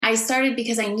I started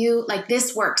because I knew like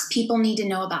this works. People need to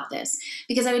know about this,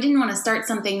 because I didn't want to start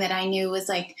something that I knew was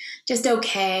like just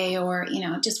okay, or,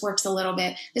 it just works a little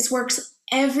bit. This works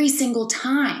every single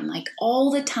time, like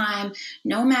all the time,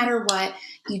 no matter what.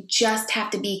 You just have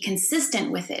to be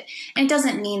consistent with it. And it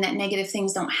doesn't mean that negative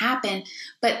things don't happen,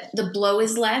 but the blow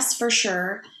is less for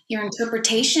sure. Your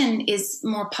interpretation is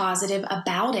more positive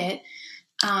about it.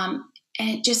 And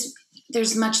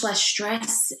there's much less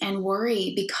stress and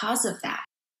worry because of that.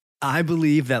 I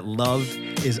believe that love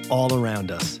is all around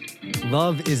us.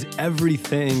 Love is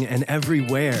everything and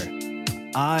everywhere.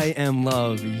 I am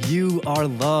love. You are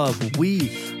love.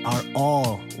 We are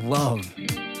all love.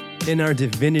 In our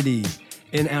divinity,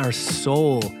 in our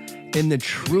soul, in the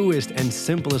truest and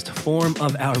simplest form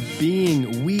of our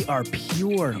being, we are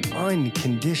pure,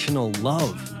 unconditional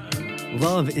love.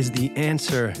 Love is the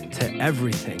answer to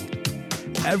everything.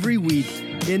 Every week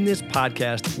in this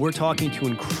podcast, we're talking to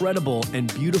incredible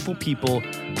and beautiful people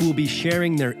who will be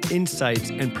sharing their insights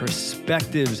and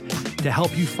perspectives to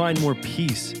help you find more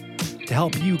peace, to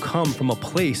help you come from a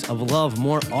place of love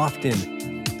more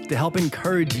often, to help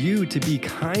encourage you to be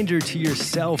kinder to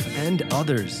yourself and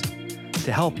others,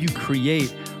 to help you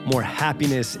create more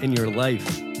happiness in your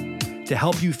life, to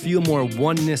help you feel more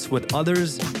oneness with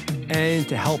others, and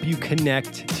to help you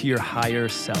connect to your higher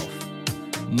self.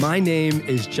 My name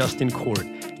is Justin Court.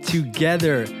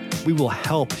 Together, we will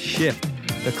help shift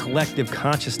the collective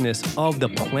consciousness of the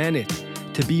planet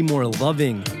to be more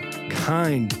loving,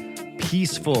 kind,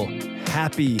 peaceful,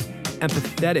 happy,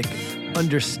 empathetic,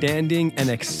 understanding, and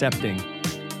accepting.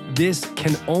 This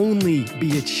can only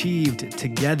be achieved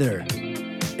together.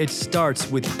 It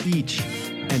starts with each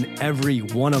and every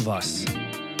one of us.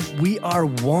 We are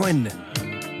one,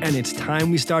 and it's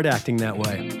time we start acting that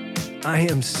way. I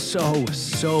am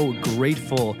so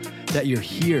grateful that you're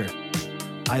here.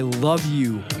 I love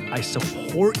you, I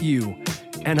support you,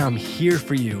 and I'm here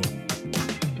for you.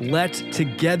 Let's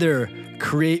together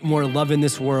create more love in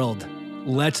this world.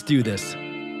 Let's do this.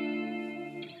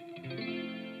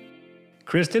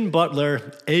 Kristen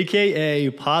Butler, aka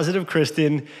Positive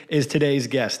Kristen, is today's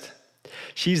guest.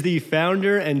 She's the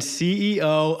founder and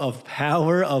CEO of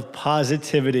Power of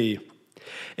Positivity.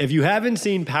 If you haven't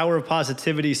seen Power of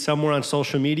Positivity somewhere on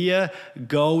social media,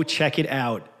 go check it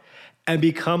out and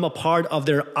become a part of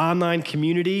their online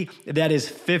community that is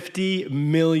 50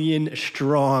 million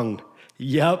strong.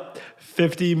 Yep,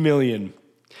 50 million.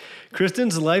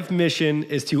 Kristen's life mission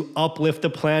is to uplift the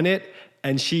planet,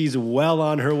 and she's well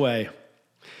on her way.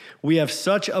 We have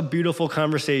such a beautiful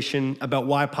conversation about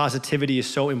why positivity is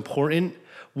so important,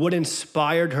 what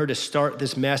inspired her to start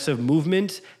this massive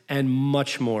movement, and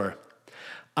much more.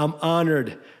 I'm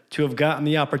honored to have gotten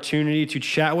the opportunity to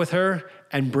chat with her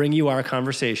and bring you our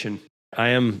conversation. I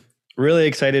am really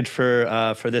excited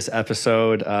for this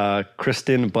episode.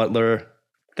 Kristen Butler,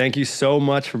 thank you so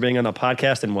much for being on the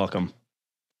podcast, and welcome.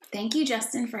 Thank you,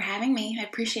 Justin, for having me. I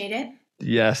appreciate it.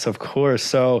 Yes, of course.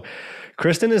 So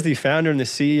Kristen is the founder and the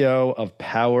CEO of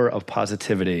Power of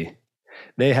Positivity.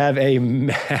 They have a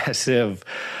massive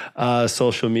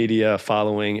social media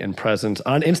following and presence.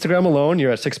 On Instagram alone,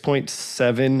 you're at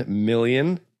 6.7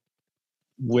 million,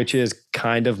 which is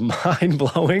kind of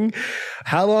mind-blowing.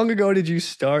 How long ago did you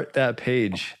start that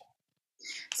page?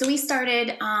 So we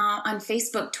started on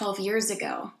Facebook 12 years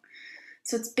ago.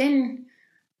 So it's been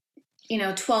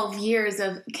 12 years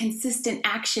of consistent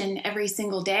action every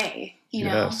single day,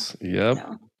 Yes. Yep.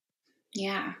 So,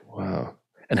 yeah. Wow.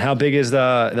 And how big is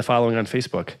the following on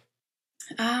Facebook?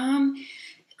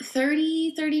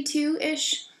 30,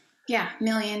 32-ish. Yeah,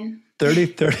 million.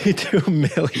 32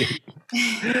 million.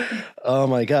 Oh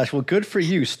my gosh. Well, good for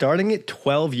you. Starting it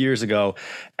 12 years ago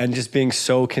and just being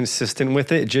so consistent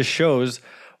with it just shows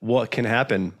what can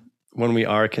happen when we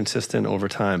are consistent over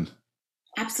time.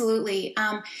 Absolutely.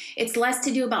 It's less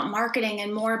to do about marketing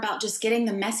and more about just getting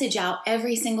the message out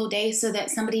every single day so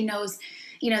that somebody knows,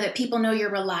 that people know you're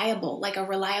reliable, like a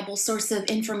reliable source of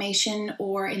information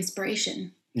or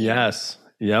inspiration. Yes.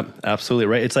 Yep. Absolutely.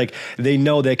 Right. It's like they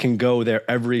know they can go there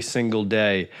every single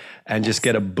day and just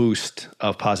get a boost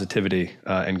of positivity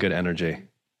and good energy.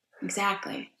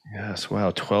 Exactly. Yes.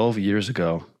 Wow. 12 years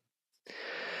ago.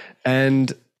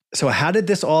 And so how did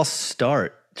this all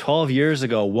start? 12 years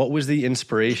ago, what was the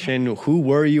inspiration? Who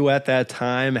were you at that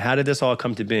time? How did this all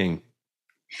come to being?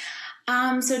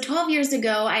 So 12 years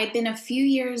ago, I had been a few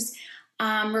years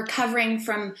recovering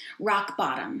from rock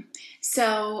bottom.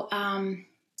 So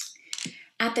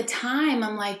at the time,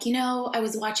 I'm like, I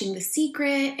was watching The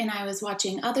Secret and I was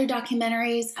watching other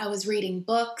documentaries. I was reading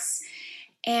books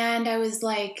and I was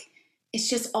like, it's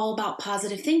just all about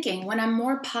positive thinking. When I'm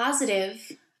more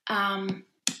positive,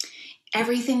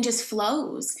 everything just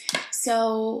flows.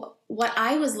 So what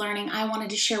I was learning, I wanted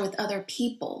to share with other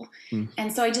people. Mm.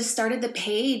 And so I just started the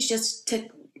page just to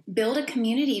build a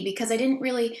community, because I didn't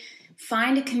really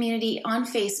find a community on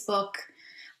Facebook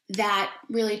that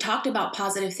really talked about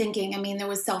positive thinking. I mean, there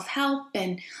was self-help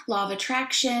and law of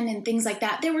attraction and things like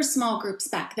that. There were small groups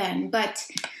back then, but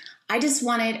I just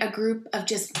wanted a group of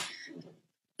just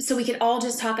so we could all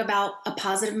just talk about a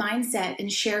positive mindset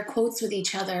and share quotes with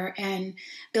each other and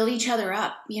build each other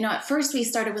up. You know, at first we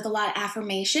started with a lot of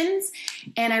affirmations,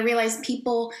 and I realized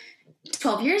people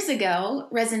 12 years ago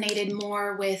resonated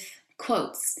more with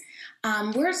quotes.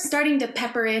 We're starting to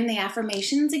pepper in the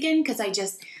affirmations again, because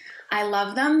I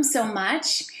love them so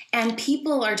much, and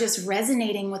people are just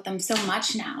resonating with them so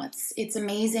much now. It's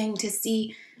amazing to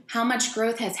see how much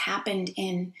growth has happened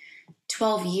in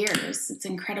 12 years. It's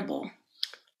incredible.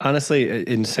 Honestly,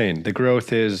 insane. The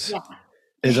growth is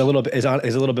a little bit is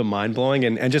a little bit mind blowing,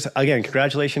 and just again,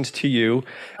 congratulations to you,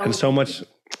 and so much,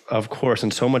 of course,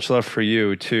 and so much love for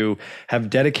you to have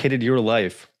dedicated your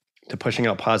life to pushing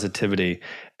out positivity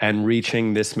and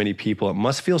reaching this many people. It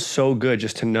must feel so good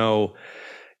just to know,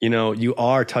 you know, you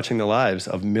are touching the lives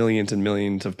of millions and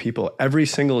millions of people every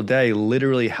single day,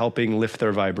 literally helping lift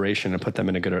their vibration and put them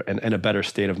in a better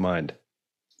state of mind.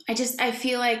 I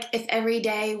feel like if every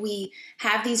day we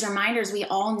have these reminders, we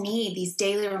all need these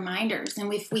daily reminders.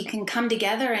 And if we can come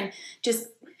together and just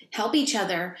help each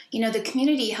other, you know, the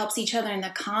community helps each other in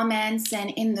the comments and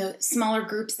in the smaller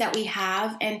groups that we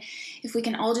have. And if we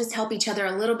can all just help each other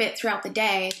a little bit throughout the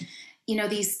day, you know,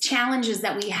 these challenges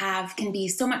that we have can be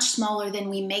so much smaller than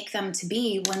we make them to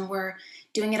be when we're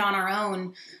doing it on our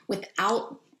own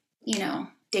without, you know,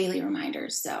 daily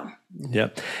reminders. So,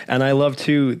 yep. And I love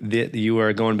too that you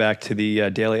are going back to the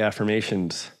daily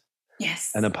affirmations.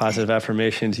 Yes. And the positive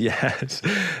affirmations. Yes.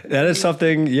 That is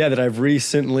something, that I've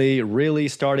recently really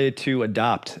started to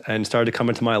adopt and started to come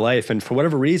into my life. And for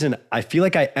whatever reason, I feel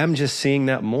like I am just seeing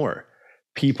that more.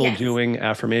 People doing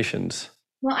affirmations.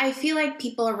 Well, I feel like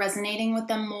people are resonating with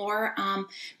them more.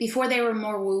 Before they were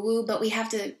more woo-woo, but we have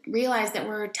to realize that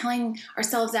we're telling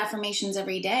ourselves affirmations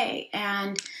every day.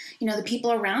 And, you know, the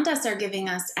people around us are giving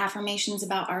us affirmations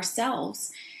about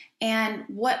ourselves. And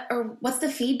what's the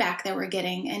feedback that we're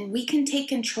getting? And we can take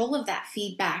control of that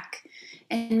feedback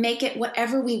and make it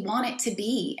whatever we want it to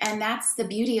be. And that's the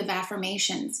beauty of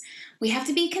affirmations. We have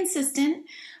to be consistent,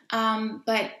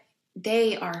 but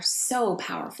they are so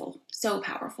powerful, so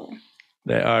powerful.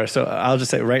 They are. So I'll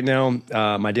just say right now,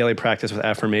 my daily practice with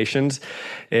affirmations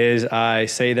is I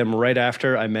say them right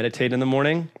after I meditate in the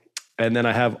morning. And then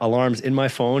I have alarms in my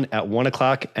phone at 1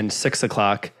 o'clock and 6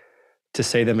 o'clock to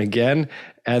say them again.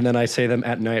 And then I say them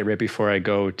at night right before I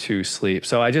go to sleep.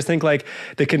 So I just think like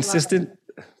the consistent,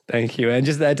 thank you. And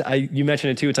just that you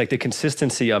mentioned it too. It's like the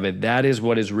consistency of it. That is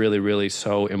what is really, really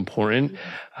so important.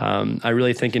 I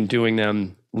really think in doing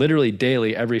them literally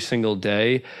daily, every single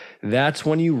day, that's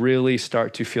when you really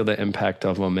start to feel the impact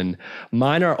of them. And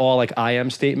mine are all like I am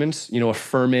statements, you know,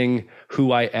 affirming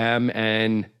who I am.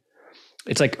 And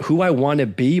it's like who I want to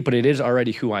be, but it is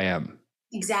already who I am.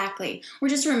 Exactly. We're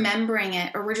just remembering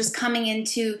it, or we're just coming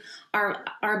into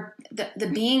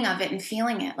the being of it and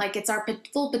feeling it. Like it's our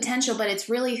full potential, but it's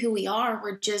really who we are.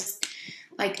 We're just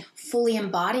like fully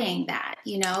embodying that,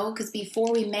 you know, because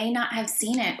before we may not have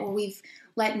seen it, or we've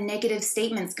let negative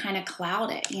statements kind of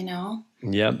cloud it, you know?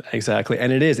 Yep, exactly.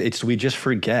 And we just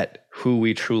forget who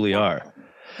we truly are.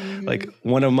 Mm-hmm. Like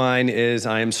one of mine is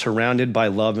I am surrounded by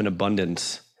love and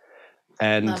abundance.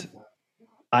 And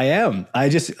I am.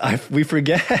 We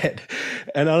forget.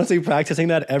 And honestly, practicing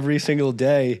that every single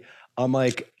day, I'm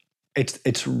like,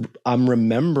 I'm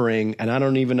remembering, and I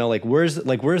don't even know, where's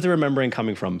the remembering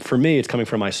coming from? For me, it's coming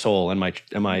from my soul and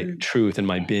my truth and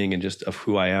my being and just of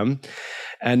who I am.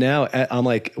 And now I'm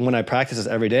like, when I practice this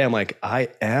every day, I'm like, I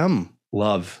am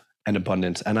love and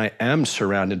abundance, and I am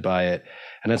surrounded by it.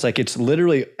 And it's like, it's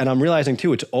literally, and I'm realizing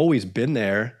too, it's always been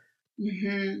there.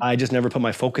 Mm-hmm. I just never put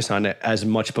my focus on it as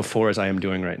much before as I am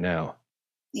doing right now.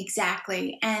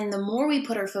 Exactly. And the more we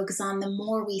put our focus on, the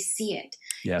more we see it.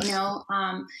 Yes. You know,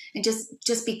 it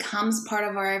just becomes part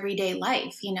of our everyday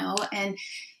life, you know, and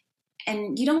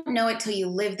you don't know it till you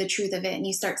live the truth of it and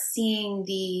you start seeing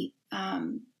the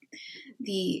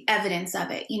evidence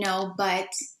of it, you know, but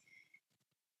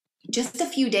just a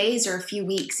few days or a few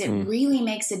weeks, it really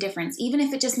makes a difference. Even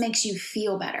if it just makes you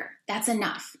feel better, that's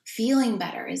enough. Feeling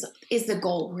better is the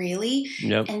goal, really.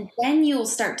 Yep. And then you'll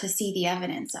start to see the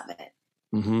evidence of it.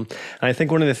 Mm-hmm. And I think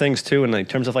one of the things too, in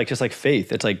terms of just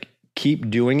faith, it's like keep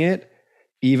doing it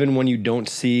even when you don't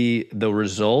see the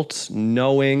results,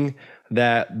 knowing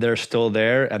that they're still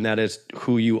there and that is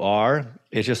who you are.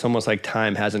 It's just almost like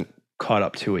time hasn't caught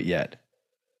up to it yet.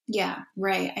 Yeah,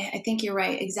 right. I think you're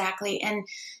right. Exactly. And,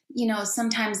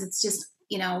 sometimes it's just,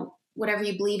 whatever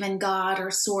you believe in, God or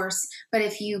source. But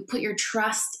if you put your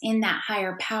trust in that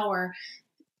higher power,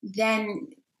 then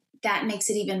that makes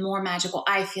it even more magical.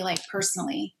 I feel like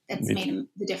personally, that's made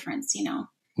the difference.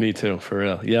 Me too, for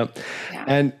real. Yep. Yeah.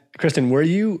 And Kristen, were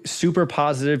you super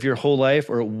positive your whole life,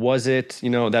 or was it,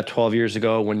 that 12 years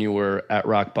ago when you were at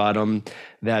rock bottom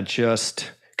that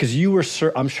just, because you were,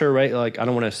 I'm sure, right? Like, I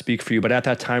don't want to speak for you, but at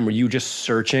that time, were you just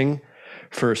searching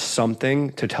for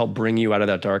something to help bring you out of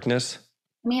that darkness?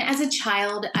 I mean, as a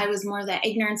child, I was more that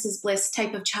ignorance is bliss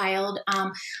type of child.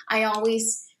 I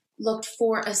always looked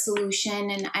for a solution,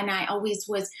 and I always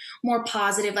was more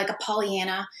positive, like a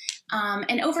Pollyanna.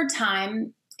 And over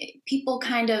time, people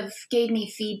kind of gave me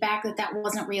feedback that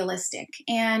wasn't realistic.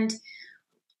 And,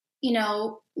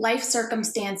 life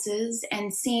circumstances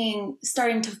and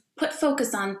starting to put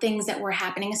focus on things that were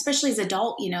happening, especially as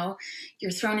adult,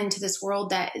 you're thrown into this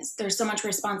world there's so much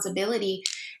responsibility.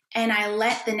 And I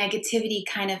let the negativity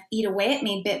kind of eat away at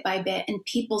me bit by bit, and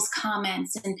people's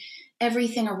comments and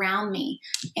everything around me.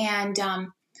 And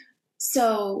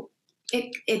so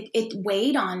it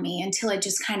weighed on me until it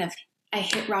just kind of, I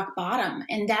hit rock bottom.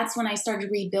 And that's when I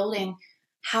started rebuilding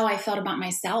how I felt about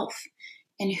myself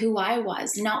and who I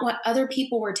was, not what other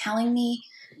people were telling me,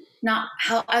 not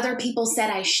how other people said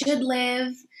I should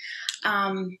live.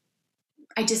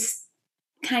 I just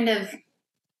kind of,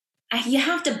 you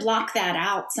have to block that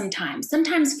out sometimes.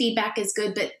 Sometimes feedback is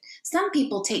good, but some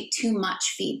people take too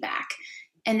much feedback,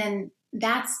 and then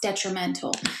that's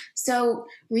detrimental. So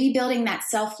rebuilding that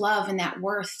self-love and that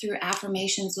worth through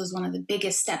affirmations was one of the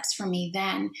biggest steps for me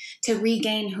then to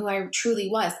regain who I truly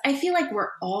was. I feel like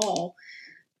we're all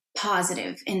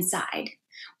positive inside.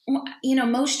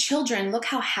 Most children, look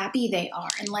how happy they are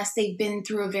unless they've been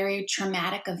through a very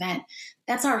traumatic event.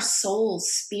 That's our soul's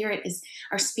spirit.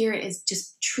 Our spirit is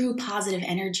just true positive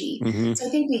energy. Mm-hmm. So I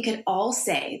think we could all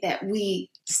say that we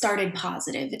started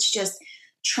positive. It's just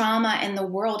trauma in the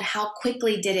world. How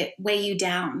quickly did it weigh you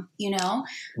down? Yep.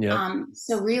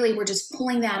 So really, we're just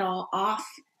pulling that all off,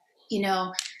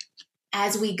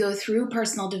 as we go through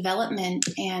personal development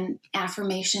and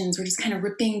affirmations. We're just kind of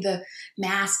ripping the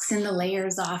masks and the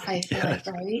layers off, I feel like,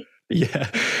 right? Yeah,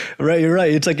 right. You're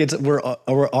right. It's like we're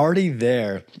already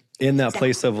there in that Exactly.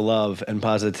 place of love and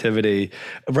positivity,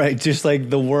 right? Just like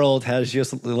the world has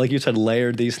just, like you said,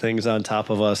 layered these things on top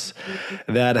of us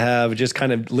that have just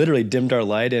kind of literally dimmed our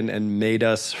light and made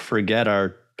us forget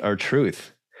our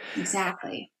truth.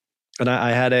 Exactly. And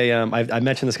I had I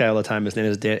mention this guy all the time. His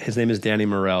name is Danny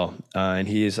Morell, and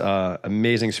he's an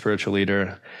amazing spiritual leader.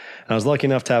 And I was lucky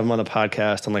enough to have him on the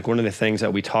podcast. And like one of the things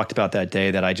that we talked about that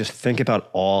day that I just think about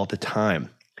all the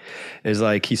time is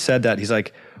like, he said that, he's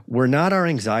like, we're not our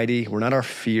anxiety, we're not our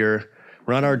fear,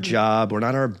 we're not our job, we're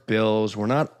not our bills, we're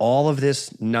not all of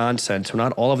this nonsense, we're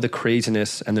not all of the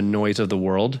craziness and the noise of the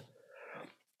world.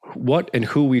 What and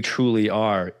who we truly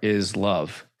are is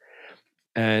love.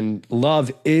 And love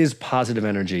is positive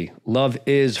energy. Love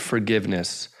is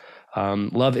forgiveness.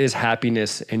 Love is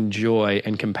happiness and joy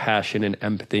and compassion and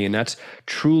empathy. And that's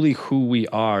truly who we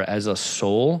are as a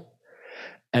soul.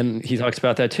 And he talks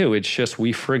about that too. It's just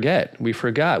we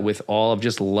forgot with all of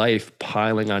just life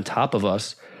piling on top of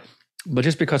us. But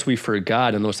just because we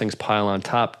forgot and those things pile on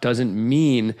top doesn't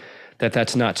mean that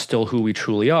that's not still who we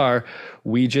truly are.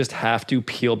 We just have to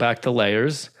peel back the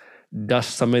layers,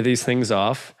 dust some of these things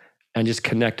off, and just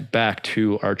connect back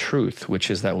to our truth,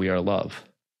 which is that we are love.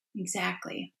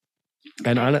 Exactly.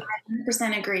 And I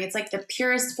 100% agree. It's like the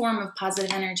purest form of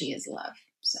positive energy is love.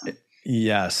 So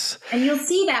yes. And you'll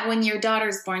see that when your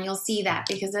daughter's born, you'll see that,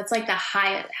 because that's like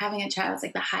having a child is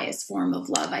like the highest form of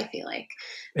love, I feel like.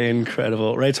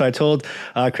 Incredible. Right. So I told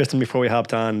Kristen before we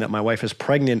hopped on that my wife is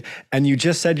pregnant, and you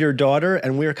just said your daughter,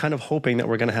 and we were kind of hoping that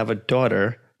we're going to have a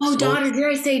daughter. Oh, daughter. Did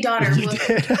I say daughter? You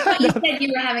did. You said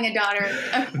you were having a daughter.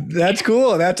 Okay. That's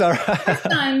cool. That's all right.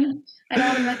 Son. I don't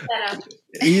want to mess that up.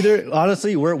 Either,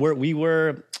 honestly, we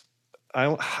were, I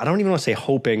don't even want to say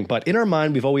hoping, but in our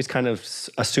mind, we've always kind of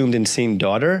assumed and seen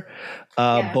daughter,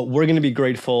 but we're going to be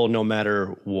grateful no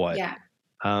matter what. Yeah.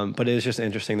 But it was just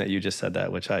interesting that you just said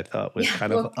that, which I thought was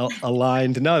kind of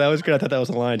aligned. No, that was good. I thought that was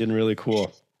aligned and really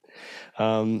cool.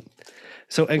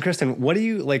 So, and Kristen,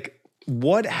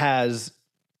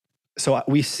 so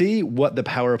we see what the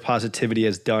power of positivity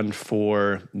has done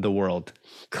for the world.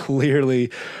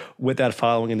 Clearly, with that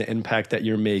following and the impact that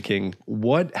you're making,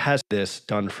 what has this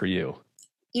done for you?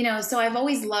 So I've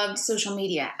always loved social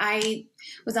media. I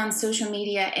was on social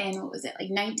media in, what was it, like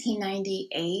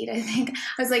 1998, I think.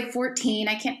 I was like 14.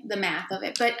 I can't the math of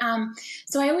it. But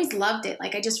so I always loved it.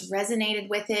 Like I just resonated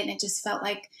with it and it just felt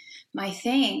like my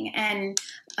thing. And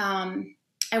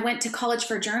I went to college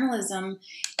for journalism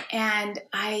and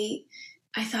I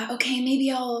thought, okay,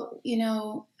 maybe I'll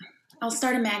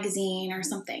start a magazine or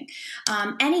something.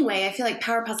 Anyway, I feel like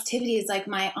Power Positivity is like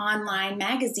my online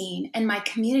magazine, and my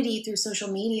community through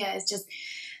social media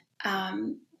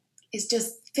um, is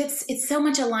just fits. It's so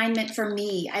much alignment for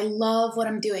me. I love what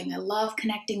I'm doing. I love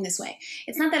connecting this way.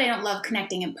 It's not that I don't love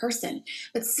connecting in person,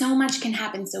 but so much can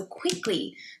happen so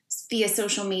quickly via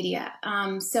social media.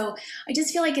 So I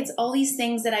just feel like it's all these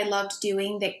things that I loved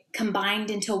doing that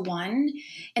combined into one.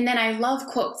 And then I love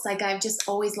quotes. Like I've just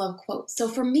always loved quotes. So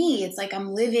for me, it's like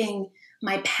I'm living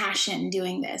my passion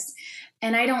doing this.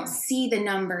 And I don't see the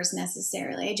numbers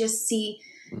necessarily. I just see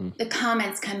the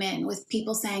comments come in with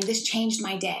people saying, this changed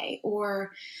my day,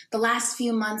 or the last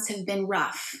few months have been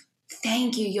rough.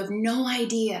 Thank you. You have no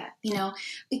idea,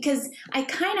 because I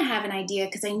kind of have an idea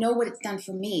because I know what it's done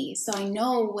for me. So I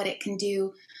know what it can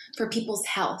do for people's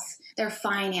health, their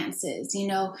finances,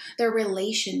 their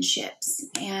relationships.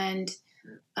 And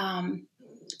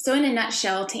so in a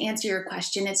nutshell, to answer your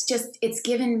question, it's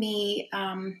given me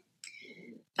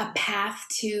a path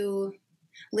to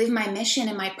live my mission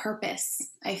and my purpose,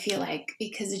 I feel like,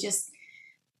 because it just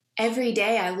every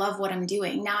day I love what I'm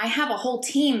doing. Now I have a whole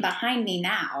team behind me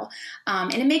now,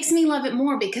 and it makes me love it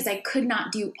more because I could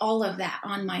not do all of that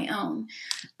on my own.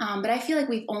 But I feel like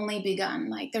we've only begun.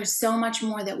 Like there's so much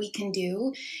more that we can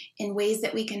do in ways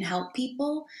that we can help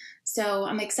people. So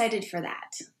I'm excited for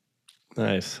that.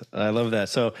 Nice. I love that.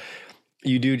 So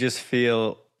you do just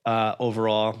feel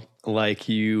overall like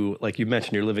you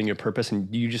mentioned, you're living your purpose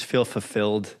and you just feel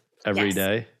fulfilled every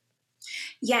day.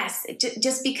 Yes,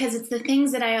 just because it's the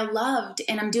things that I loved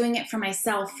and I'm doing it for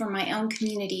myself, for my own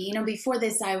community. Before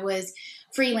this, I was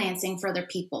freelancing for other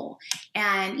people.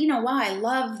 And, while I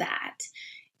love that,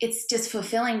 it's just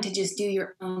fulfilling to just do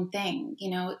your own thing.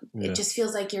 It just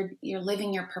feels like you're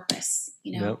living your purpose,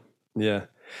 Yep. Yeah.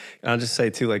 I'll just say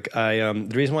too, like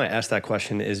the reason why I asked that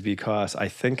question is because I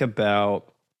think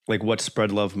about like what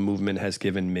Spread Love movement has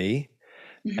given me.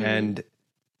 Mm-hmm. And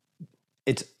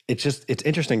it's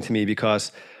interesting to me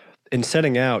because in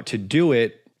setting out to do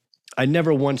it, I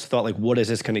never once thought like, what is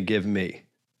this going to give me?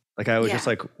 Like I was just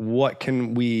like, what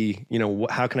can we,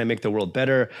 how can I make the world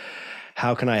better?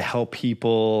 How can I help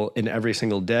people in every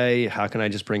single day? How can I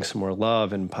just bring some more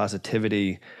love and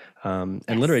positivity? And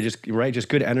literally just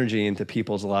good energy into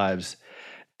people's lives.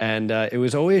 And it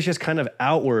was always just kind of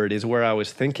outward is where I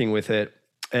was thinking with it.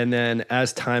 And then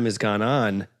as time has gone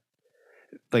on,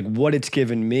 like what it's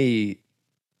given me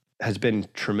has been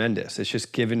tremendous. It's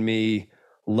just given me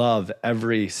love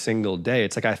every single day.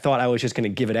 It's like I thought I was just going to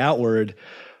give it outward.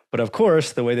 But of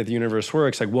course, the way that the universe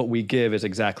works, like what we give is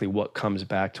exactly what comes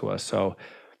back to us. So,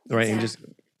 right.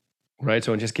 Exactly.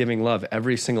 So in just giving love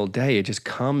every single day, it just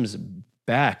comes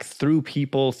back through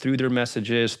people, through their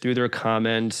messages, through their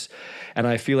comments. And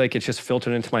I feel like it's just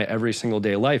filtered into my every single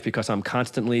day life because I'm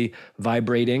constantly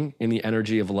vibrating in the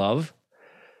energy of love.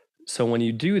 So when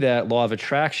you do that, law of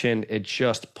attraction, it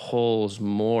just pulls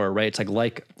more, right? It's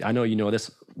like, I know you know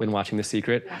this when watching The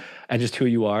Secret and just who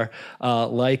you are,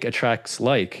 like attracts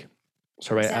like.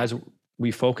 So, right, as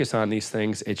we focus on these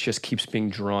things, it just keeps being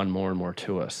drawn more and more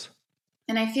to us.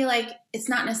 And I feel like it's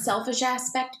not in a selfish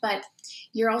aspect, but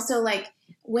you're also like,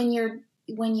 when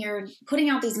you're putting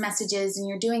out these messages and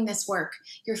you're doing this work,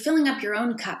 you're filling up your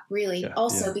own cup really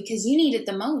because you need it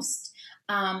the most.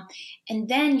 And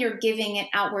then you're giving it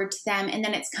outward to them and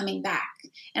then it's coming back.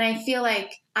 And I feel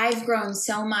like I've grown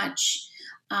so much,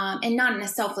 and not in a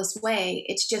selfless way.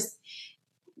 It's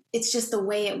just the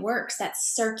way it works, that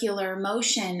circular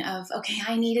motion of, okay,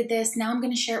 I needed this. Now I'm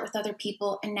going to share it with other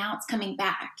people. And now it's coming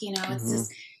back,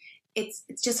 it's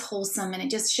just wholesome. And it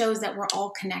just shows that we're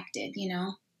all connected,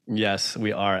 Yes,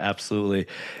 we are. Absolutely.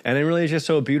 And it really is just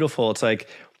so beautiful. It's like,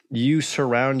 you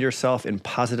surround yourself in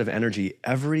positive energy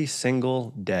every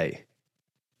single day.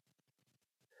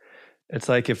 It's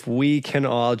like if we can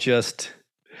all just,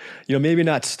 maybe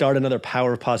not start another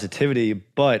power of positivity,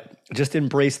 but just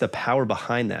embrace the power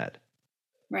behind that.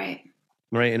 Right.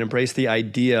 Right. And embrace the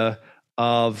idea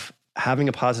of having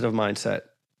a positive mindset,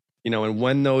 and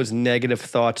when those negative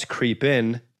thoughts creep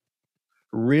in,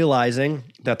 realizing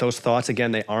that those thoughts,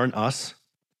 again, they aren't us.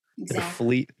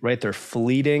 Exactly. They're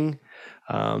fleeting.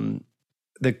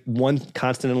 The one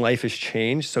constant in life is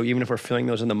change. So even if we're feeling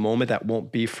those in the moment, that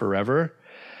won't be forever.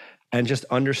 And just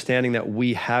understanding that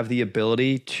we have the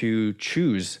ability to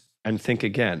choose and think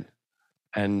again.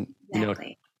 and,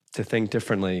 Exactly. to think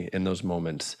differently in those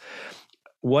moments.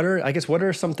 What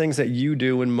are some things that you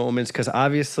do in moments? Because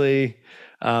obviously,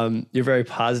 you're very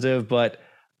positive, but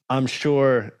I'm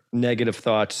sure negative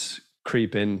thoughts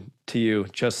creep in to you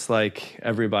just like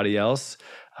everybody else.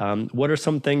 What are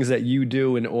some things that you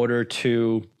do in order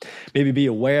to maybe be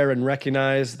aware and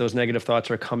recognize those negative thoughts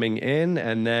are coming in,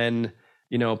 and then,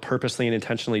 purposely and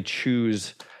intentionally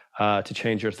choose to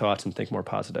change your thoughts and think more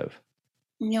positive?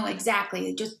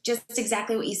 Exactly. Just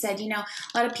exactly what you said. A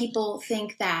lot of people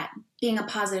think that being a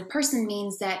positive person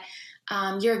means that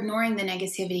you're ignoring the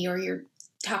negativity or your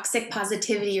toxic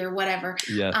positivity or whatever.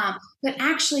 Yes. But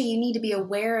actually, you need to be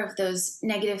aware of those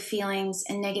negative feelings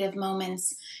and negative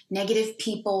moments, negative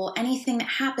people, anything that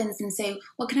happens, and say,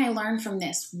 what can I learn from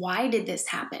this? Why did this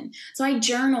happen? So I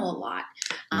journal a lot.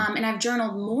 And I've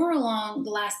journaled more along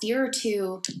the last year or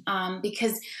two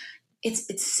because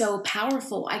it's so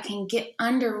powerful. I can get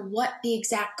under what the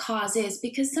exact cause is,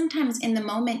 because sometimes in the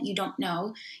moment you don't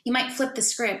know. You might flip the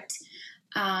script,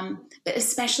 but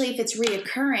especially if it's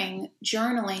reoccurring,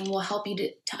 journaling will help you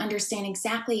to understand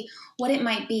exactly what it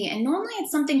might be. And normally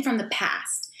it's something from the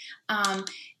past.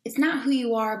 It's not who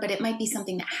you are, but it might be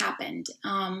something that happened.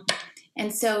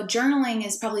 And so journaling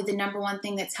is probably the number one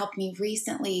thing that's helped me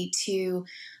recently to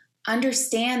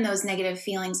understand those negative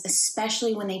feelings,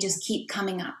 especially when they just keep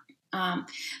coming up.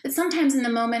 But sometimes in the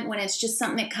moment when it's just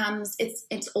something that comes,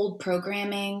 it's old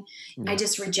programming. I Yeah.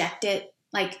 just reject it.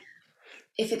 Like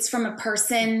if it's from a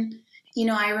person,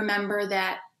 I remember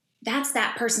that's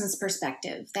that person's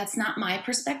perspective. That's not my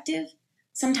perspective.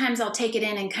 Sometimes I'll take it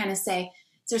in and kind of say,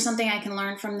 is there something I can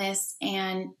learn from this?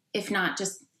 And if not,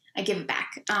 just I give it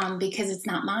back because it's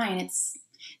not mine. It's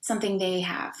something they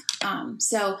have.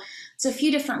 So a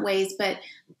few different ways, but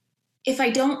if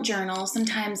I don't journal,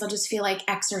 sometimes I'll just feel like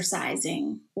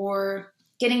exercising or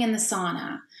getting in the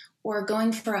sauna or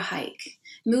going for a hike.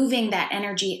 Moving that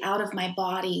energy out of my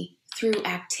body through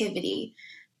activity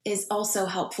is also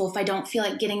helpful if I don't feel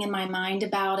like getting in my mind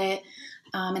about it,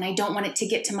 and I don't want it to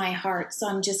get to my heart. So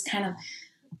I'm just kind of,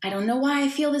 I don't know why I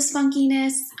feel this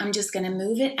funkiness. I'm just going to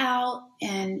move it out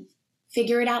and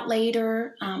figure it out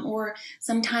later. Or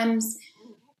sometimes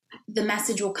the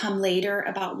message will come later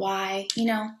about why.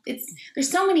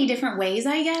 There's so many different ways,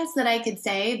 I guess, that I could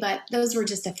say, but those were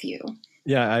just a few.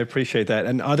 Yeah, I appreciate that.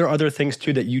 And are there other things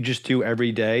too that you just do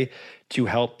every day to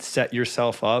help set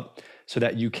yourself up so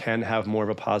that you can have more of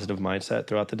a positive mindset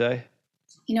throughout the day?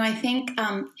 I think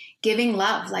giving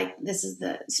love, like this is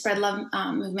the spread love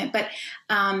movement, but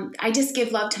I just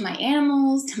give love to my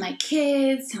animals, to my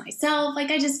kids, to myself.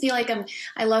 Like I just feel like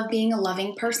I love being a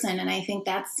loving person, and I think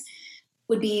that's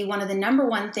would be one of the number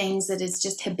one things that is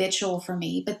just habitual for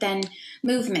me. But then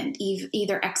movement,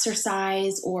 either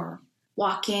exercise or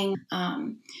walking,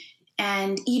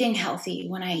 and eating healthy.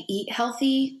 When I eat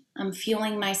healthy, I'm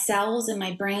fueling my cells and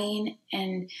my brain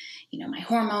and my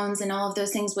hormones and all of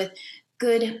those things with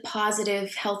good,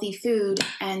 positive, healthy food,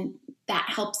 and that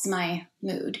helps my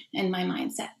mood and my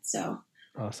mindset. So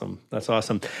Awesome. That's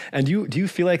awesome. And do you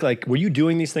feel like were you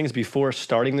doing these things before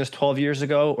starting this 12 years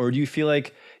ago, or do you feel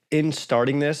like in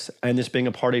starting this and this being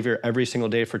a part of your every single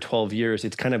day for 12 years,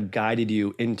 it's kind of guided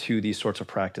you into these sorts of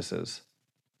practices?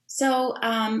 So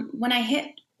when I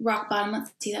hit rock bottom,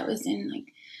 let's see, that was it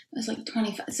was like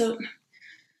 25. So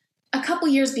a couple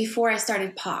years before I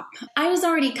started pop, I was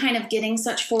already kind of getting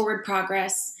such forward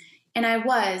progress, and I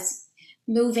was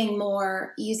moving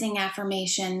more, using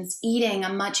affirmations, eating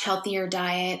a much healthier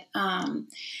diet,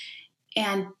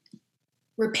 and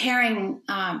repairing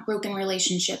broken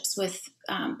relationships with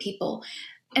people.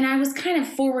 And I was kind of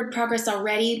forward progress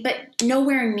already, but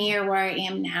nowhere near where I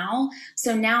am now.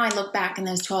 So now I look back in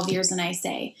those 12 years and I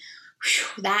say,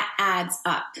 that adds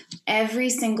up. Every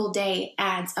single day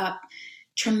adds up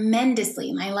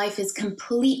tremendously. My life is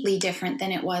completely different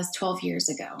than it was 12 years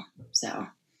ago. So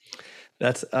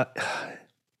That's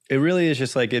it really is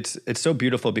just like it's so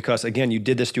beautiful because again, you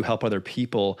did this to help other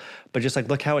people, but just like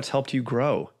look how it's helped you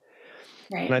grow.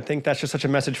 And I right. think that's just such a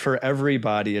message for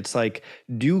everybody. It's like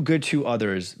do good to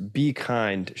others, be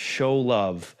kind, show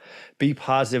love, be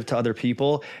positive to other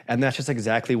people, and that's just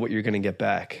exactly what you're going to get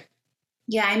back.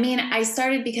 Yeah, I mean, I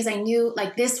started because I knew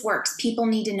like this works. People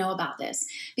need to know about this,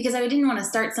 because I didn't want to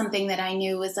start something that I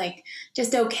knew was like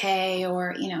just okay,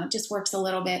 or, it just works a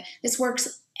little bit. This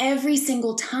works every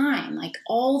single time, like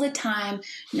all the time,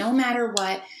 no matter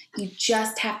what. You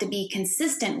just have to be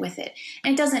consistent with it.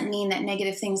 And it doesn't mean that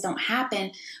negative things don't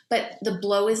happen, but the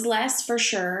blow is less for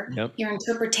sure. Yep. Your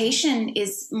interpretation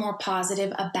is more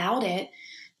positive about it.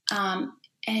 And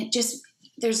it just,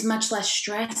 there's much less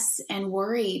stress and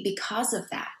worry because of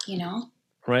that.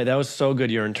 Right. That was so good.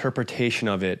 Your interpretation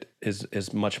of it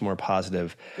is much more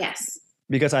positive. Yes.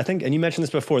 Because I think, and you mentioned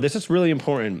this before, this is really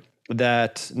important,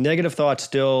 that negative thoughts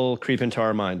still creep into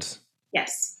our minds,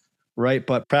 Yes. right?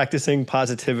 But practicing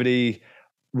positivity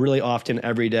really often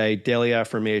every day, daily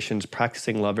affirmations,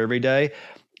 practicing love every day,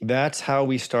 that's how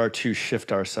we start to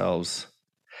shift ourselves.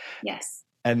 Yes.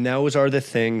 And those are the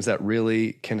things that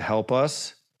really can help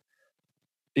us.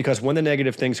 Because when the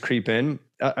negative things creep in,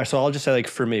 so I'll just say, like,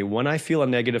 for me, when I feel a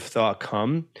negative thought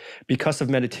come, because of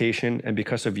meditation and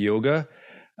because of yoga,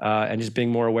 and just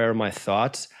being more aware of my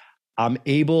thoughts, I'm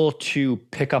able to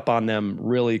pick up on them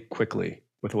really quickly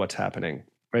with what's happening.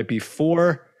 Right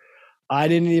before, I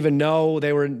didn't even know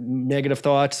they were negative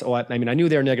thoughts. Oh, I mean, I knew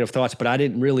they were negative thoughts, but I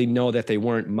didn't really know that they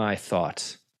weren't my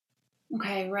thoughts.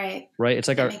 Okay. Right. Right? It's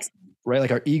like That our makes right,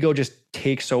 like our ego just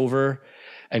takes over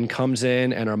and comes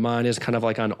in, and our mind is kind of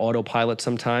like on autopilot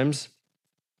sometimes.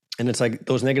 And it's like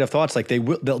those negative thoughts, like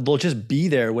they'll just be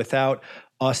there without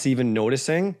us even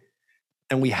noticing.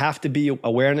 And we have to be,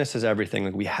 awareness is everything.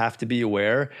 Like, we have to be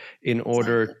aware in exactly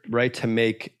order, right, to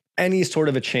make any sort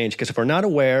of a change. Because if we're not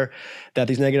aware that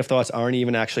these negative thoughts aren't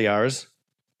even actually ours,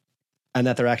 and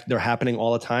that they're happening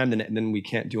all the time, then we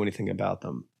can't do anything about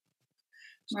them.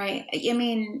 right. I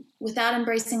mean, without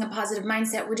embracing a positive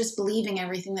mindset, we're just believing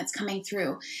everything that's coming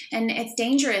through, and it's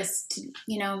dangerous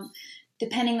to,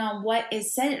 depending on what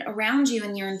is said around you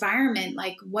in your environment,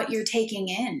 like what you're taking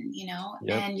in, Yep.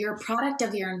 and you're a product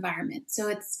of your environment. So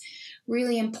it's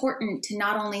really important to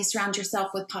not only surround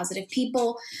yourself with positive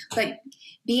people, but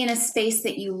be in a space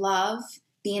that you love,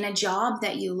 be in a job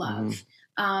that you love,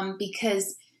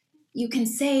 because you can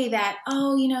say that,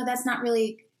 oh, that's not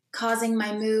really causing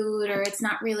my mood, or it's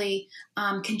not really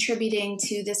contributing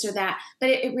to this or that, but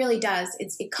it really does.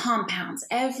 It compounds.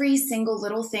 Every single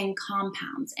little thing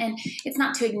compounds, and it's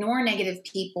not to ignore negative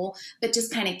people, but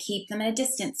just kind of keep them at a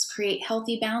distance, create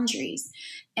healthy boundaries.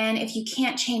 And if you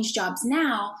can't change jobs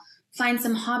now, find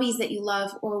some hobbies that you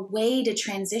love, or a way to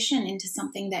transition into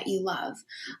something that you love.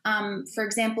 For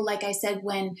example, like I said,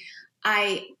 when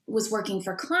I was working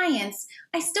for clients,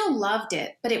 I still loved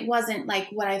it, but it wasn't like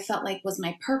what I felt like was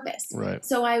my purpose. Right.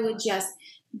 So I would just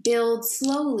build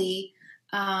slowly,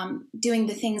 doing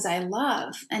the things I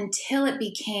love until it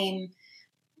became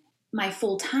my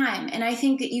full time. And I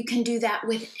think that you can do that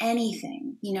with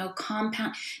anything,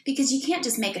 compound, because you can't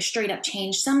just make a straight up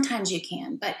change. Sometimes you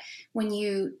can, but when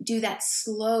you do that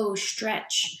slow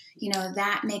stretch,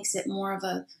 that makes it more of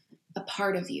a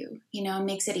part of you, and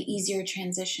makes it an easier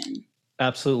transition.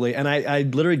 Absolutely. And I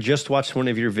literally just watched one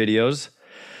of your videos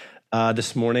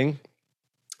this morning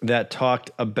that talked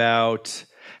about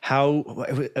how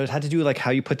it had to do with, like,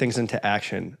 how you put things into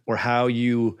action, or how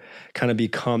you kind of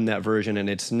become that version. And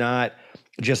it's not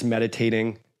just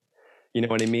meditating, you know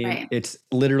what I mean? Right. It's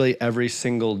literally every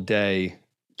single day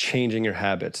changing your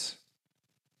habits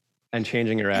and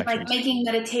changing your And like actions. making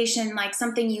meditation like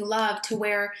something you love, to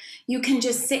where you can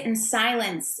just sit in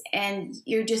silence and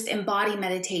you're just embody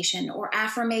meditation, or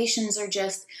affirmations are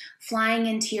just flying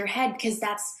into your head because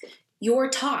that's your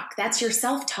talk, that's your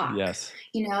self-talk, Yes.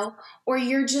 Or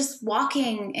you're just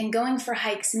walking and going for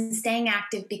hikes and staying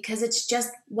active because it's just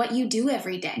what you do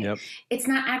every day. Yep. It's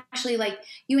not actually like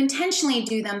you intentionally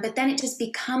do them, but then it just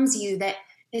becomes you, that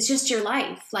it's just your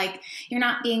life. Like, you're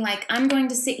not being like, I'm going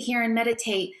to sit here and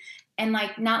meditate, and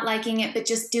like not liking it, but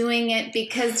just doing it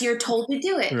because you're told to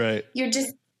do it. Right. You're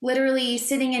just literally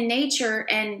sitting in nature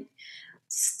and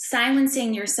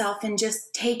silencing yourself and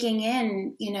just taking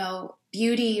in,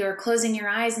 beauty, or closing your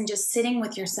eyes and just sitting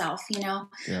with yourself,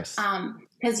 Yes.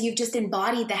 Because you've just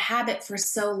embodied the habit for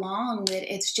so long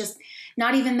that it's just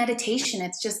not even meditation.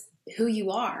 It's just who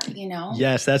you are,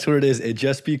 Yes, that's what it is. It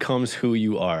just becomes who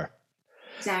you are.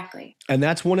 Exactly. And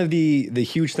that's one of the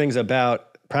huge things about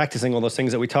practicing all those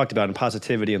things that we talked about in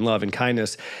positivity and love and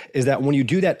kindness, is that when you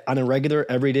do that on a regular,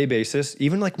 everyday basis,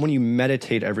 even like when you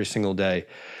meditate every single day,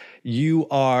 you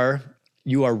are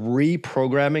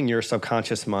reprogramming your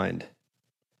subconscious mind.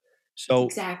 So,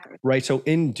 Exactly. right. So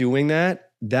in doing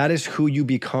that, that is who you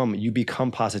become. You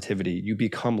become positivity, you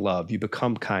become love, you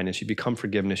become kindness, you become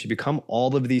forgiveness, you become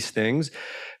all of these things,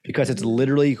 because it's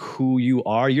literally who you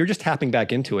are. You're just tapping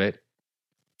back into it.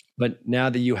 But now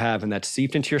that you have, and that's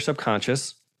seeped into your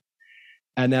subconscious,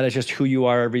 and that is just who you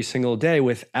are every single day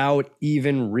without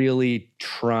even really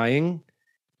trying.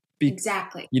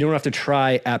 Exactly. You don't have to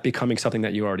try at becoming something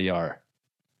that you already are.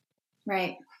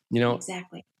 Right.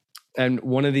 Exactly. And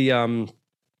one of the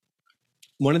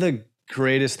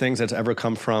greatest things that's ever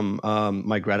come from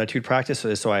my gratitude practice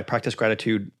is, so I practice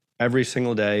gratitude every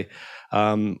single day.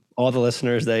 All the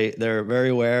listeners, they're very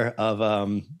aware of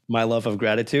my love of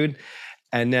gratitude.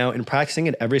 And now in practicing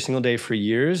it every single day for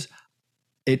years,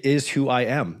 it is who I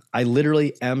am. I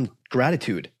literally am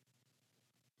gratitude.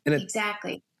 And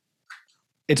Exactly.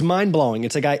 it's mind blowing.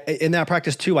 It's like in that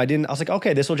practice too, I was like,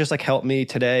 okay, this will just like help me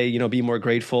today, be more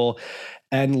grateful.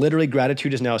 And literally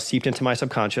gratitude is now seeped into my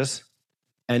subconscious.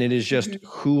 And it is just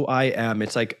who I am.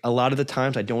 It's like a lot of the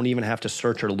times I don't even have to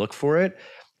search or look for it.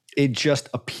 It just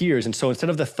appears. And so instead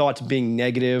of the thoughts being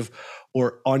negative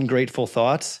or ungrateful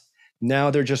thoughts,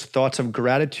 now they're just thoughts of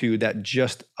gratitude that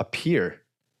just appear.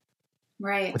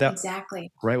 Right.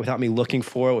 Exactly. Right. Without me looking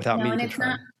for it, without me and even it's trying.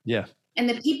 not, Yeah. and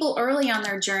the people early on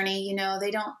their journey,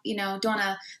 they don't, don't want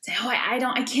to say, oh,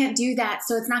 I can't do that.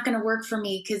 So it's not going to work for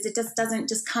me because it just doesn't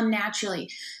just come naturally.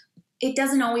 It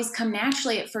doesn't always come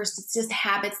naturally at first. It's just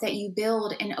habits that you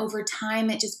build, and over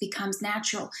time it just becomes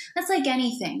natural. That's like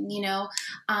anything,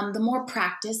 the more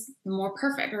practice, the more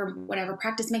perfect, or whatever.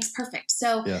 Practice makes perfect.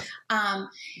 So Yeah.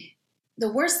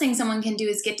 The worst thing someone can do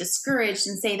is get discouraged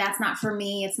and say, that's not for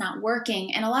me, it's not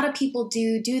working. And a lot of people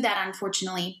do that,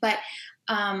 unfortunately. But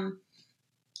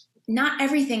not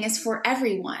everything is for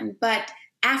everyone. But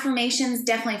affirmations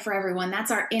definitely for everyone.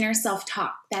 That's our inner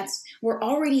self-talk. We're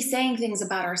already saying things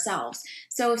about ourselves.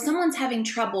 So if someone's having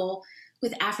trouble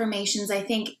with affirmations, I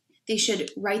think they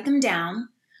should write them down.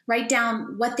 Write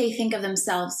down what they think of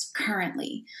themselves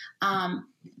currently.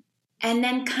 And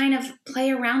then kind of play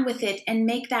around with it and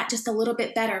make that just a little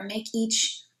bit better. Make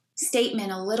each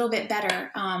statement a little bit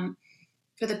better.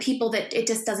 For the people that it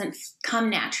just doesn't come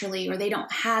naturally, or they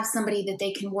don't have somebody that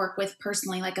they can work with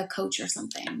personally, like a coach or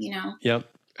something, Yep,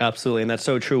 absolutely. And that's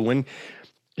so true. When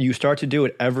you start to do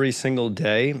it every single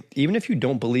day, even if you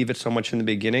don't believe it so much in the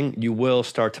beginning, you will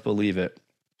start to believe it.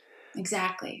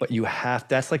 Exactly. But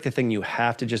that's like the thing, you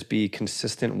have to just be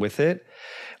consistent with it.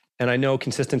 And I know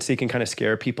consistency can kind of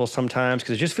scare people sometimes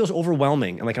because it just feels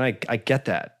overwhelming. And I get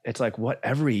that. It's like, what,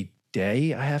 every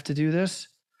day I have to do this?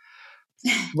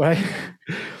 Right.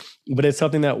 But it's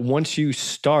something that once you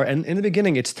start, and in the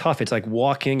beginning, it's tough. It's like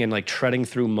walking and like treading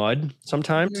through mud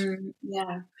sometimes.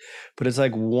 Yeah. But it's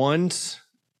like once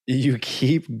you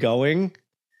keep going,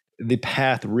 the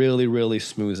path really, really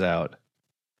smooths out.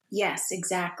 Yes,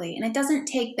 exactly. And it doesn't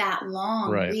take that long,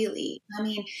 Right. really. I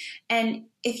mean, and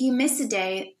if you miss a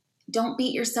day, don't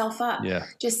beat yourself up. Yeah.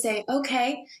 Just say,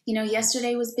 okay,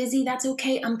 yesterday was busy. That's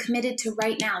okay. I'm committed to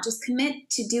right now. Just commit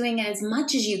to doing it as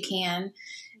much as you can.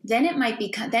 Then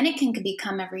it can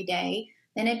become every day.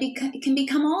 Then it can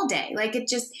become all day. Like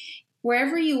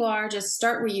wherever you are, just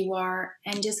start where you are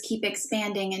and just keep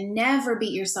expanding, and never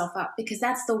beat yourself up, because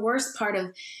that's the worst part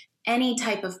of any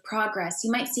type of progress.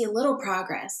 You might see a little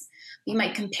progress. You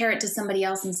might compare it to somebody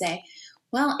else and say,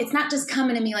 well, it's not just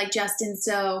coming to me like Justin,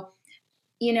 so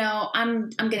I'm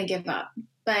going to give up.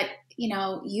 But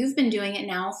you've been doing it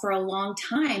now for a long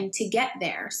time to get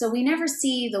there. So we never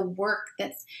see the work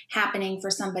that's happening for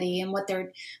somebody and what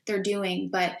they're doing,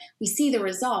 but we see the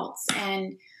results.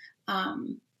 And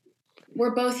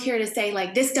we're both here to say,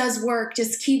 like, this does work.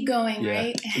 Just keep going,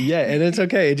 right? Yeah, and it's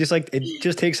okay. It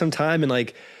just takes some time, and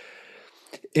like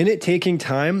in it taking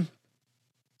time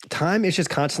is just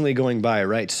constantly going by,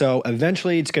 right? So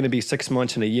eventually it's going to be 6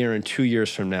 months and a year and 2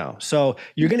 years from now. So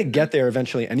you're going to get there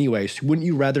eventually anyway. So wouldn't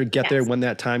you rather get there when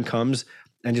that time comes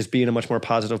and just be in a much more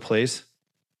positive place?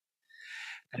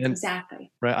 And,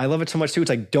 exactly. Right. I love it so much too. It's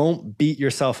like, don't beat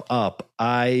yourself up.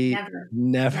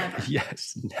 Never.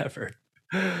 Yes, never.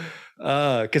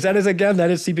 Because that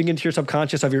is seeping into your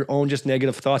subconscious of your own just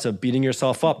negative thoughts of beating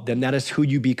yourself up. Then that is who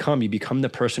you become. You become the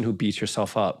person who beats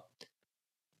yourself up.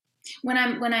 When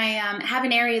I have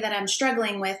an area that I'm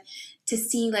struggling with to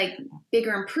see like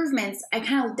bigger improvements, I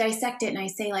kind of dissect it and I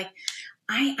say, like,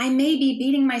 I may be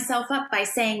beating myself up by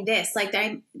saying this. Like,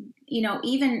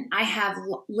 even I have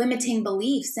limiting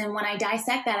beliefs. And when I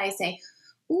dissect that, I say,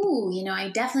 ooh, I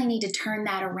definitely need to turn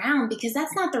that around, because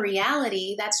that's not the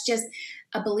reality. That's just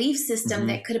a belief system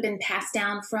that could have been passed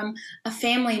down from a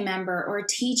family member or a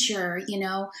teacher,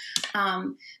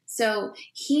 So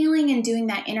healing and doing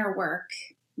that inner work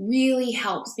really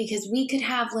helps, because we could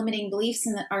have limiting beliefs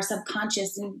in our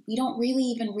subconscious and we don't really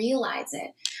even realize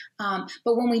it.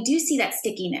 But when we do see that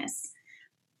stickiness,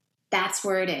 that's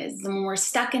where it is. And when we're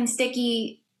stuck and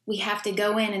sticky, we have to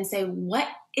go in and say, what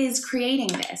is creating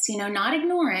this? Not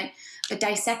ignore it, but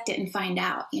dissect it and find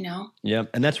out, Yeah.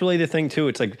 And that's really the thing too.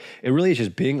 It's like, it really is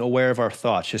just being aware of our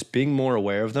thoughts, just being more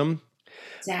aware of them.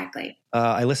 Exactly.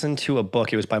 I listened to a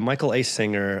book. It was by Michael A.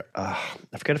 Singer. I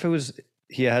forget if it was,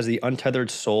 he has The Untethered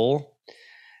Soul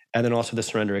and then also The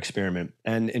Surrender Experiment.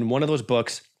 And in one of those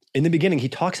books, in the beginning, he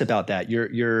talks about that,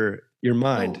 your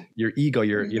mind, Oh. your ego,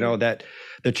 Hmm. that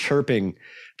the chirping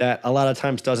that a lot of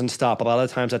times doesn't stop. A lot of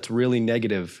times that's really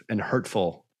negative and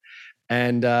hurtful.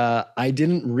 And I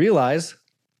didn't realize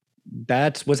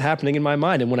that's what's happening in my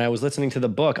mind. And when I was listening to the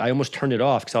book, I almost turned it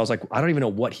off because I was like, I don't even know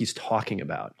what he's talking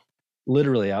about.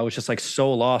 Literally, I was just like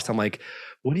so lost. I'm like,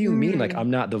 what do you mean? Like, Mm. I'm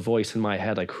not the voice in my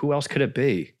head. Like, who else could it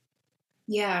be?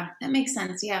 Yeah, that makes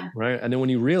sense. Yeah. Right. And then when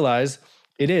you realize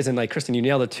it is, and like Kristen, you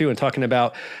nailed it too, and talking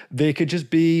about they could just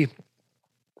be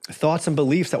thoughts and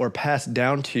beliefs that were passed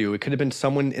down to you. It could have been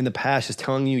someone in the past just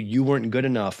telling you you weren't good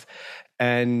enough.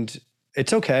 And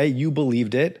it's okay. You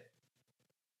believed it,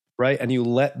 right? And you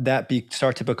let that be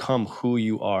start to become who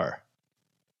you are.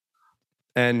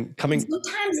 And And coming,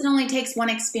 sometimes it only takes one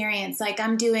experience. Like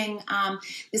I'm doing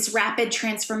this rapid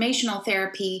transformational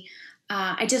therapy.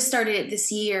 I just started it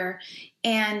this year.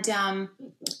 And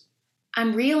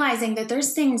I'm realizing that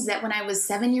there's things that when I was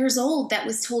 7 years old that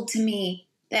was told to me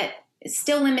that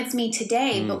still limits me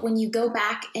today. mm, But when you go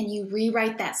back and you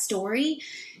rewrite that story,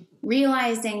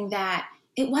 realizing that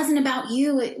it wasn't about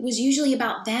you, it was usually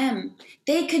about them.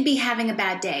 They could be having a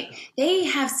bad day. They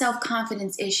have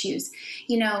self-confidence issues.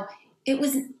 You know, it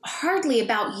was hardly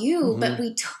about you, but mhm.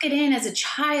 we took it in as a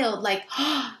child like,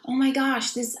 oh my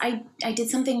gosh, this I did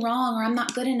something wrong or I'm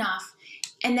not good enough.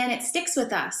 And then it sticks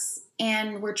with us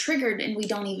and we're triggered and we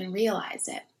don't even realize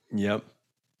it. Yep.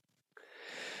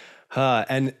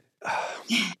 And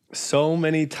so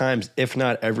many times, if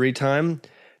not every time,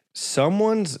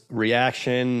 someone's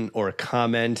reaction or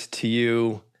comment to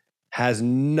you has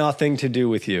nothing to do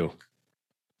with you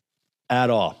at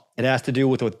all. It has to do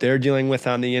with what they're dealing with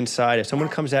on the inside. If someone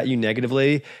comes at you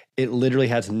negatively, it literally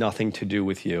has nothing to do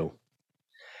with you.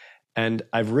 And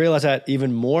I've realized that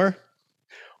even more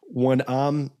when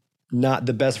I'm not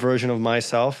the best version of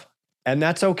myself. And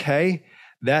that's okay.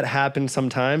 That happens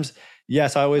sometimes.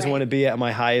 Yes, I always want Right. to be at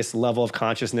my highest level of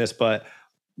consciousness, but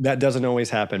that doesn't always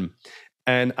happen.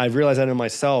 And I've realized that in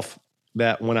myself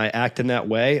that when I act in that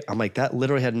way, I'm like, that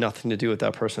literally had nothing to do with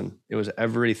that person. It was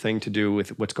everything to do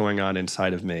with what's going on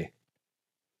inside of me.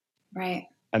 Right.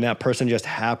 And that person just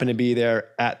happened to be there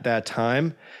at that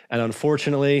time. And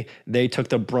unfortunately, they took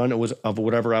the brunt of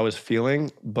whatever I was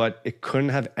feeling, but it couldn't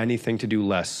have anything to do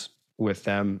less with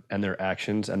them and their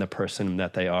actions and the person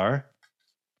that they are.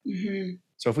 Hmm.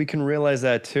 So if we can realize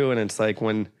that too, and it's like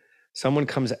when someone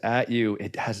comes at you,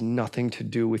 it has nothing to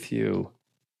do with you.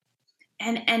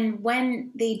 And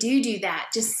when they do that,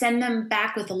 just send them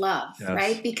back with love, Yes.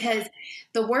 right? Because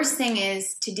the worst thing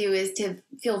is to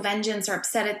feel vengeance or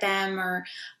upset at them or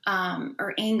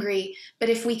angry. But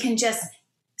if we can just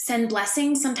send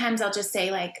blessings, sometimes I'll just say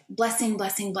like blessing,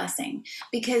 blessing, blessing,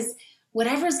 because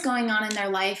whatever's going on in their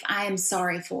life, I am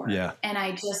sorry for, Yeah. and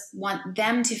I just want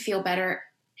them to feel better.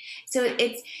 So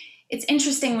it's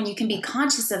interesting when you can be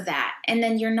conscious of that, and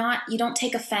then you don't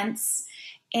take offense,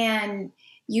 and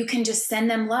you can just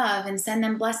send them love and send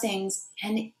them blessings,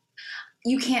 and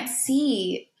you can't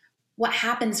see what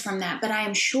happens from that, but I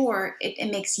am sure it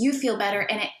makes you feel better,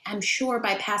 and I'm sure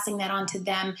by passing that on to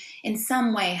them in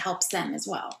some way helps them as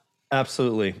well.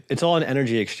 Absolutely. It's all an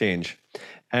energy exchange.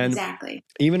 And Exactly.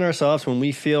 even ourselves, when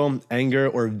we feel anger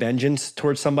or vengeance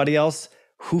towards somebody else,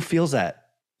 who feels that?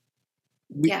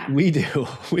 We Yeah. we do.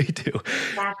 We do.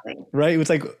 Exactly. Right? It's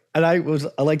like, and I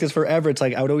like this forever. It's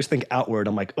like I would always think outward.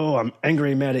 I'm like, oh, I'm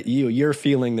angry and mad at you. You're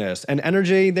feeling this. And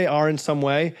energy, they are in some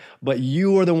way, but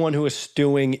you are the one who is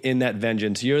stewing in that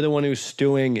vengeance. You're the one who's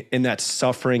stewing in that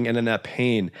suffering and in that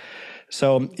pain.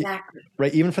 So, Exactly.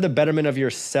 right, even for the betterment of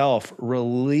yourself,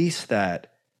 release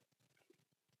that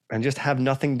and just have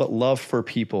nothing but love for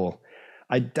people.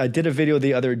 I did a video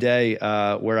the other day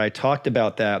where I talked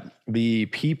about that. The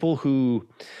people who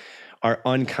are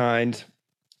unkind,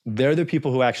 they're the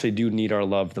people who actually do need our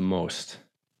love the most.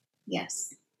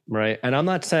 Yes. Right. And I'm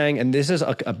not saying, and this is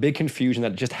a big confusion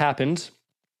that just happens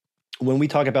when we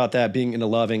talk about that being in a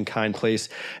loving, kind place,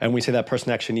 and we say that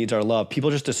person actually needs our love,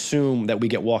 people just assume that we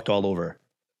get walked all over.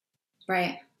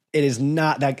 Right. It is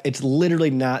not that, it's literally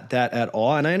not that at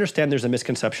all. And I understand there's a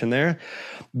misconception there,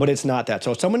 but it's not that.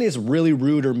 So if someone is really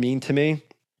rude or mean to me,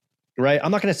 right,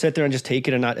 I'm not going to sit there and just take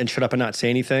it and shut up and not say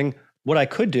anything. What I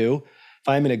could do, if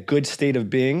I'm in a good state of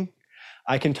being,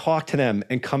 I can talk to them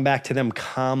and come back to them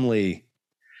calmly.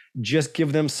 Just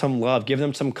give them some love, give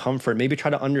them some comfort, maybe try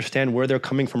to understand where they're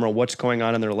coming from or what's going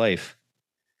on in their life.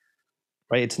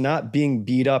 Right? It's not being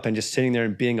beat up and just sitting there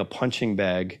and being a punching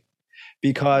bag,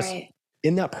 because Right.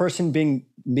 in that person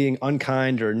being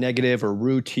unkind or negative or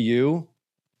rude to you,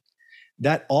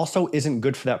 that also isn't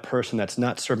good for that person. That's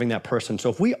not serving that person. So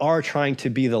if we are trying to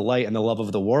be the light and the love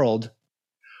of the world,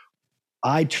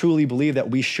 I truly believe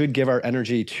that we should give our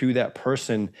energy to that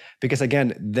person because,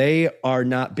 again, they are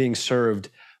not being served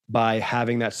by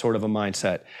having that sort of a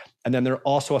mindset. And then they're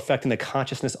also affecting the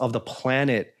consciousness of the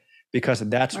planet because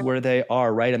that's Right. where they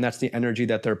are, right? And that's the energy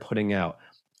that they're putting out.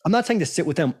 I'm not saying to sit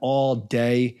with them all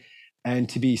day and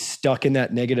to be stuck in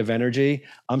that negative energy.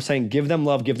 I'm saying give them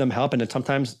love, give them help. And then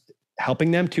sometimes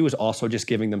helping them too is also just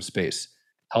giving them space.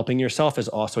 Helping yourself is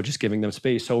also just giving them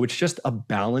space. So it's just a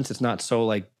balance. It's not so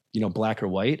like, black or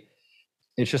white.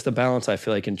 It's just a balance, I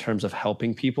feel like, in terms of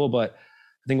helping people. But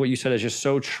I think what you said is just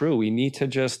so true. We need to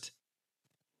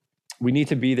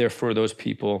be there for those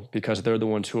people because they're the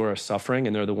ones who are suffering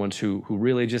and they're the ones who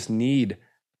really just need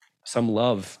some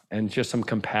love and just some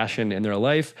compassion in their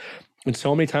life. And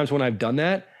so many times when I've done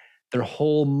that, their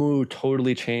whole mood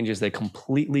totally changes. They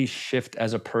completely shift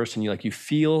as a person. You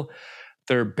feel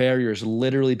their barriers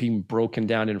literally being broken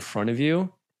down in front of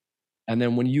you. And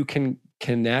then when you can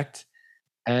connect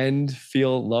and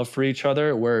feel love for each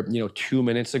other, where 2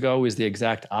 minutes ago is the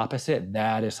exact opposite,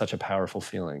 that is such a powerful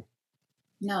feeling.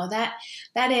 No, that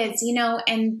is,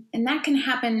 and that can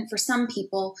happen for some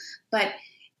people, but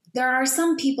there are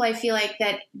some people I feel like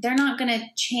that they're not going to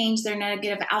change their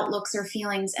negative outlooks or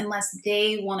feelings unless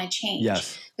they want to change.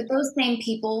 Yes. But those same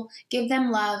people, give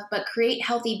them love, but create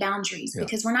healthy boundaries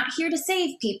because we're not here to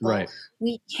save people. Right.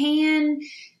 We can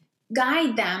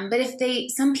guide them, but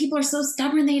some people are so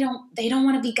stubborn they don't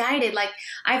want to be guided. Like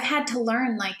I've had to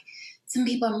learn, like some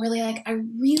people I'm really like, I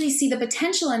really see the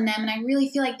potential in them and I really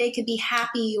feel like they could be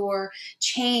happy or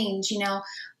change, or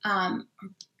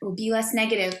be less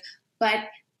negative. But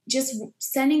just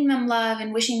sending them love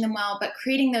and wishing them well, but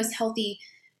creating those healthy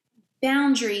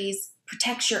boundaries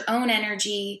protects your own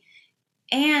energy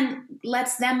and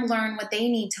lets them learn what they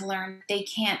need to learn. They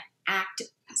can't act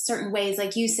certain ways.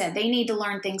 Like you said, they need to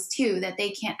learn things too, that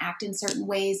they can't act in certain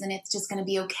ways and it's just going to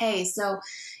be okay. So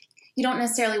you don't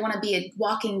necessarily want to be a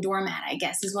walking doormat, I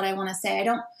guess is what I want to say. I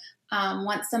don't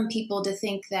want some people to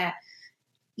think that,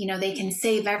 they can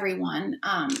save everyone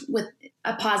with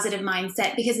a positive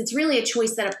mindset, because it's really a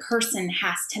choice that a person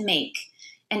has to make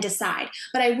and decide.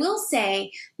 But I will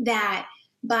say that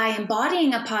by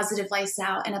embodying a positive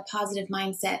lifestyle and a positive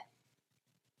mindset,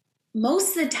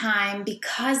 most of the time,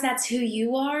 because that's who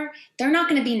you are, they're not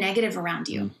going to be negative around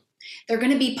you. They're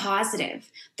going to be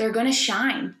positive. They're going to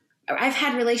shine. I've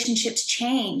had relationships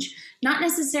change, not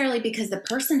necessarily because the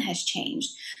person has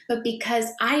changed, but because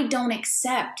I don't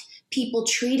accept people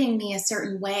treating me a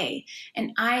certain way.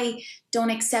 And I don't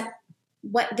accept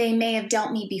what they may have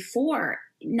dealt me before.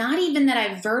 Not even that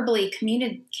I've verbally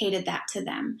communicated that to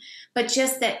them, but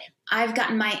just that I've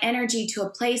gotten my energy to a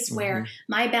place where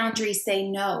my boundaries say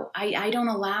no. I don't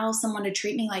allow someone to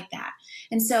treat me like that.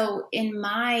 And so in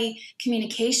my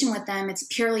communication with them, it's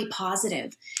purely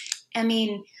positive. I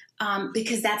mean,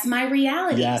 because that's my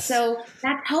reality. Yes. So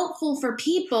that's helpful for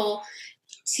people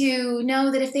to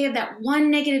know that if they have that one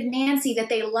negative Nancy that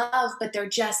they love, but they're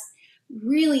just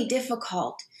really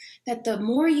difficult, that the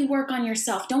more you work on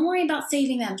yourself, don't worry about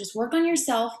saving them, just work on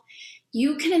yourself.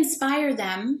 You can inspire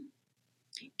them,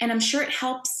 and I'm sure it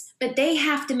helps, but they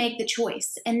have to make the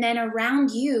choice. And then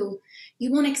around you,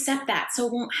 you won't accept that, so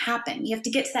it won't happen. You have to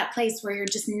get to that place where you're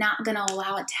just not going to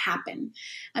allow it to happen.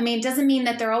 I mean, it doesn't mean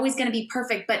that they're always going to be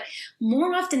perfect, but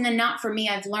more often than not, for me,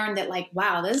 I've learned that, like,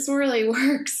 wow, this really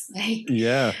works. Like,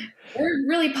 yeah, they're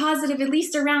really positive, at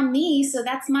least around me, so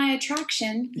that's my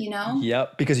attraction,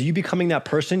 Yep, because you becoming that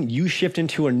person, you shift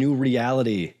into a new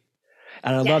reality.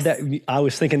 And I love that. I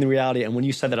was thinking the reality, and when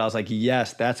you said that, I was like,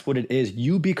 yes, that's what it is.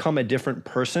 You become a different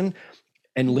person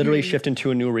and literally shift into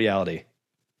a new reality.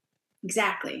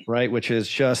 Exactly. Right, which is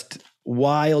just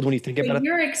wild when you think about it.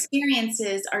 Your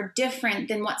experiences are different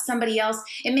than what somebody else,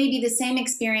 it may be the same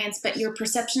experience, but your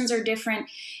perceptions are different,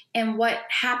 and what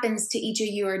happens to each of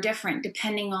you are different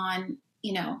depending on,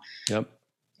 Yep.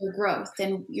 your growth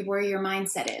and where your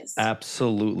mindset is.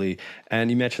 Absolutely.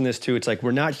 And you mentioned this too. It's like,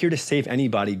 we're not here to save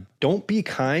anybody. Don't be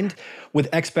kind with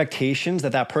expectations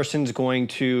that person's going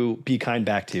to be kind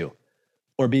back to you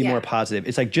or be more positive.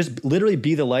 It's like, just literally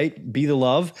be the light, be the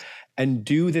love, and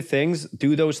do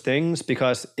those things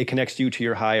because it connects you to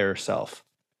your higher self.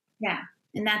 Yeah.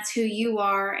 And that's who you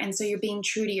are. And so you're being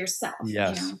true to yourself.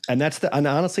 Yes. And and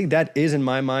honestly, that is in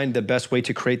my mind the best way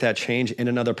to create that change in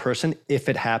another person if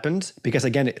it happens. Because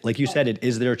again, like you said, it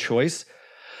is their choice.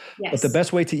 Yes. But the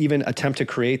best way to even attempt to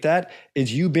create that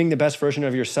is you being the best version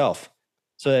of yourself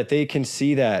so that they can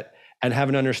see that and have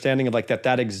an understanding of like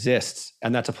that exists.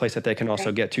 And that's a place that they can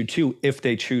also get to too, if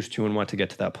they choose to and want to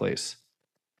get to that place.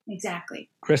 Exactly.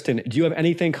 Kristen, do you have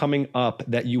anything coming up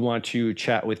that you want to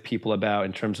chat with people about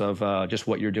in terms of just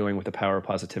what you're doing with the power of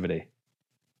positivity?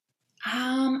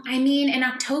 I mean, in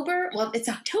October, well, it's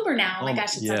October now. Oh my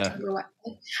gosh, it's Yeah. October. What?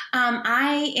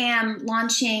 I am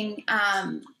launching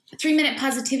 3 Minute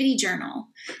Positivity Journal.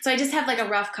 So I just have like a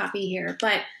rough copy here,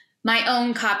 but my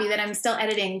own copy that I'm still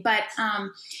editing. But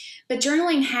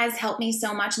journaling has helped me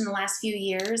so much in the last few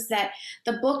years that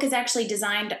the book is actually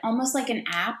designed almost like an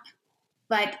app,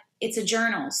 but it's a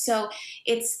journal. So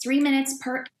it's 3 minutes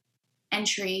per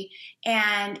entry,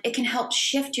 and it can help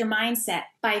shift your mindset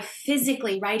by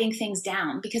physically writing things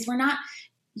down because we're not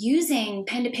using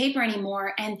pen to paper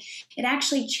anymore, and it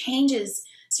actually changes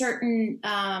certain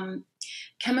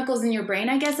chemicals in your brain.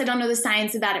 I guess I don't know the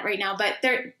science about it right now, but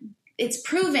it's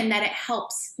proven that it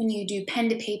helps when you do pen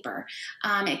to paper.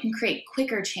 It can create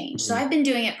quicker change. So I've been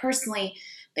doing it personally,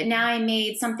 but now I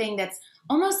made something that's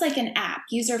almost like an app,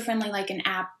 user friendly like an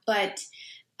app, but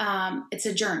it's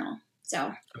a journal.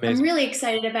 So Amazing. I'm really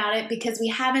excited about it because we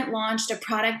haven't launched a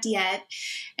product yet.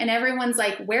 And everyone's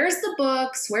like, where's the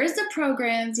books? Where's the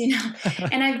programs?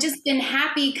 And I've just been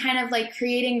happy kind of like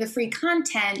creating the free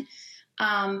content.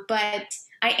 But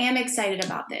I am excited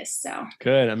about this. So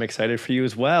Good. I'm excited for you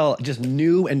as well. Just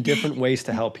new and different ways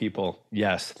to help people.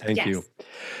 Yes. Thank you.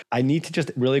 I need to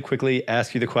just really quickly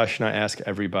ask you the question I ask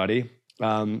everybody.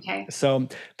 Okay. So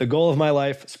the goal of my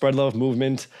life, spread love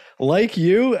movement, like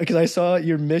you, because I saw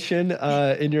your mission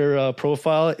in your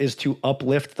profile is to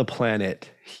uplift the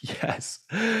planet. Yes.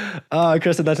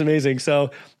 Kristen, that's amazing. So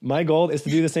my goal is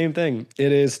to do the same thing.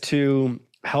 It is to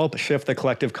help shift the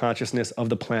collective consciousness of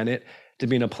the planet to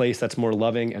be in a place that's more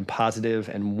loving and positive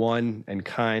and one and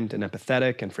kind and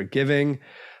empathetic and forgiving.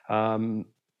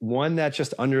 One that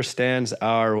just understands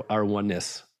our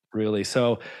oneness, really.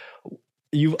 So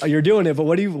you're doing it, but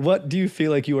what do you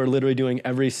feel like you are literally doing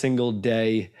every single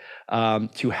day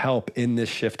to help in this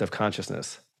shift of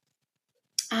consciousness?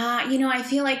 I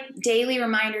feel like daily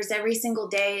reminders every single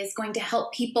day is going to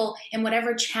help people in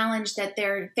whatever challenge that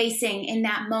they're facing in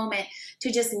that moment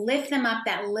to just lift them up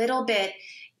that little bit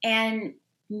and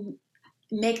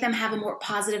make them have a more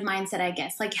positive mindset, I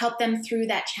guess, like help them through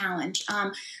that challenge.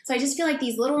 So I just feel like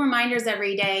these little reminders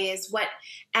every day is what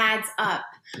adds up.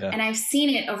 Yeah. And I've seen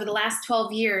it over the last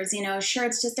 12 years, sure,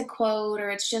 it's just a quote or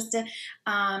it's just a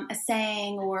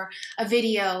saying or a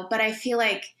video, but I feel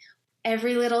like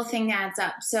every little thing adds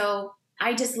up. So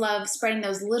I just love spreading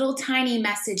those little tiny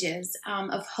messages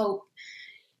of hope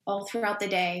all throughout the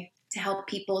day to help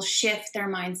people shift their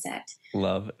mindset.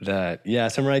 Love that.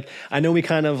 Yes. I'm like, I know we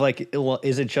kind of like, well,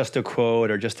 is it just a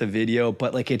quote or just a video?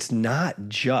 But like, it's not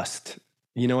just,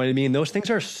 you know what I mean? Those things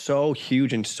are so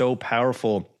huge and so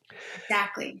powerful.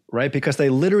 Exactly. Right? Because they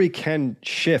literally can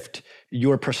shift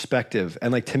your perspective.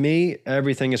 And like, to me,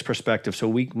 everything is perspective. So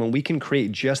when we can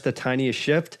create just the tiniest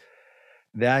shift,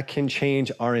 that can change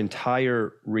our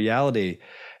entire reality.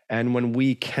 And when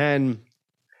we can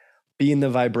be in the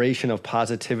vibration of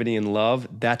positivity and love,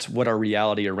 that's what our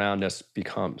reality around us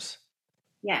becomes.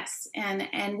 Yes.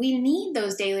 And we need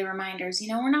those daily reminders.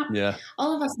 We're not,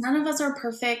 all of us, none of us are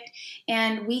perfect.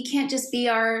 And we can't just be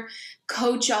our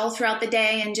coach all throughout the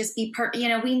day and just be,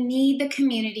 we need the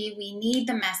community. We need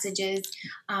the messages.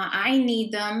 I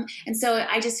need them. And so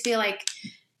I just feel like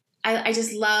I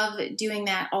just love doing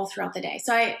that all throughout the day.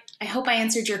 So I hope I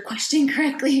answered your question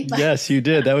correctly. But yes, you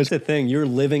did. That was the thing. You're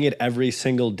living it every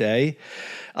single day.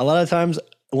 A lot of times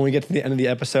when we get to the end of the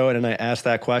episode and I ask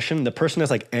that question, the person has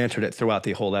like answered it throughout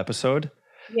the whole episode.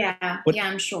 Yeah,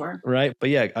 I'm sure. Right. But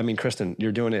yeah, I mean, Kristen,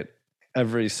 you're doing it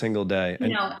every single day.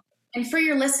 And for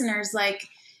your listeners, like,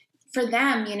 for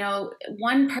them,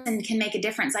 one person can make a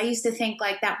difference. I used to think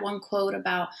like that one quote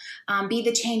about be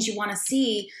the change you want to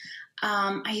see.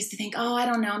 I used to think, oh, I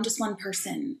don't know, I'm just one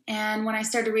person. And when I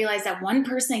started to realize that one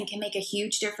person can make a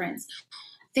huge difference,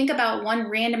 think about one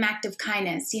random act of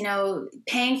kindness,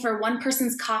 paying for one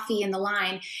person's coffee in the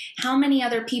line. How many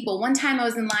other people? One time I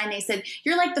was in line, they said,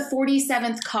 you're like the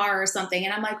 47th car or something.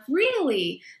 And I'm like,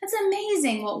 really? That's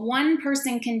amazing what one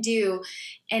person can do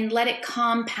and let it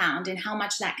compound and how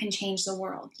much that can change the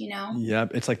world,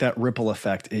 Yep. It's like that ripple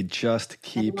effect. It just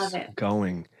keeps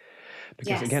going.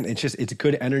 Because again, it's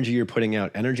good energy you're putting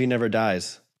out. Energy never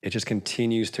dies. It just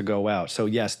continues to go out. So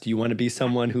yes, do you want to be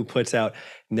someone who puts out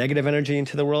negative energy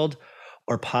into the world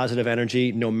or positive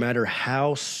energy? No matter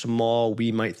how small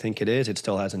we might think it is, it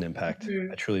still has an impact.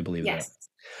 I truly believe that.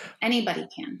 Anybody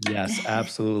can. Yes,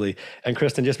 absolutely. And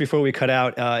Kristen, just before we cut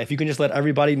out, if you can just let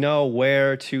everybody know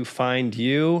where to find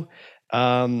you.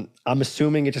 I'm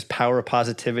assuming it's just Power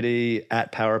Positivity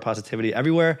at Power Positivity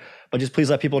everywhere, but just please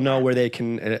let people know where they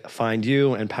can find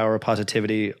you and Power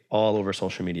Positivity all over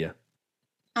social media.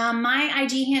 My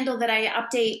IG handle that I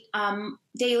update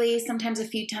daily, sometimes a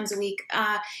few times a week,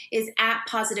 is at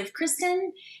Positive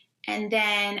Kristen. And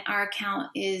then our account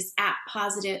is at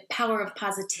Positive Power of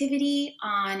Positivity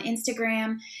on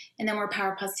Instagram. And then we're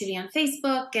Power of Positivity on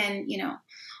Facebook and,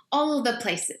 all of the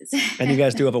places. And you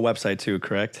guys do have a website too,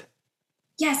 correct?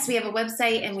 Yes, we have a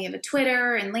website and we have a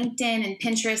Twitter and LinkedIn and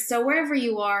Pinterest. So wherever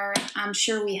you are, I'm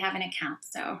sure we have an account.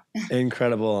 So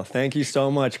Incredible. Thank you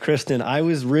so much, Kristen. I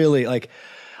was really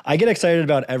I get excited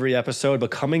about every episode,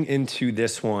 but coming into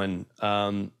this one,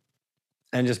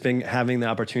 and just having the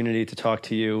opportunity to talk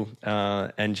to you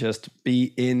and just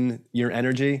be in your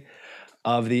energy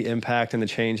of the impact and the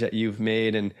change that you've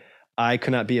made. And I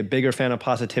could not be a bigger fan of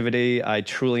positivity. I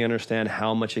truly understand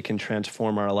how much it can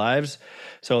transform our lives.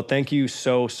 So thank you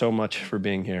so, so much for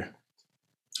being here.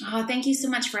 Oh, thank you so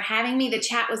much for having me. The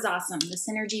chat was awesome. The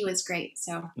synergy was great.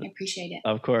 So I appreciate it.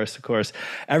 Of course, of course.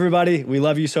 Everybody, we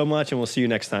love you so much and we'll see you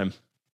next time.